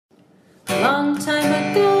Long time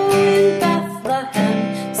ago in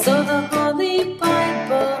Bethlehem, so the Holy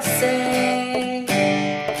Bible say,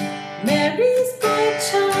 Mary's boy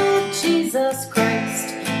child, Jesus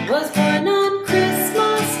Christ, was born on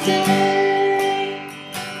Christmas Day.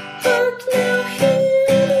 Hark now, hear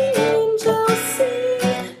the angels sing,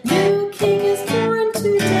 new King is born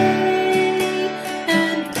today,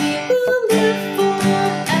 and we will live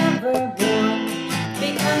forevermore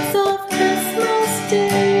because of Christmas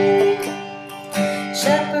Day.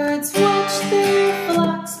 Shepherds watch their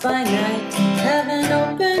flocks by night, heaven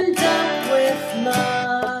opened up with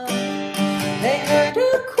love. They heard a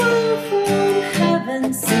choir from heaven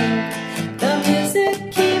sing, the music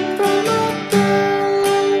came from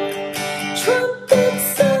above. Trumpets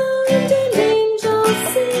sound and angels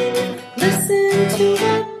sing, listen to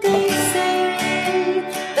what they say,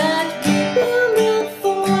 that we will live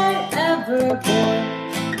forevermore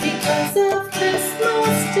because of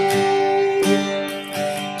Christmas Day.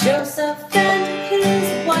 Joseph and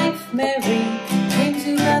his wife Mary came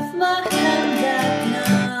to Bethlehem that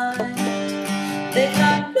night. They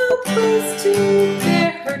had no place to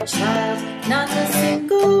bear her child, not a single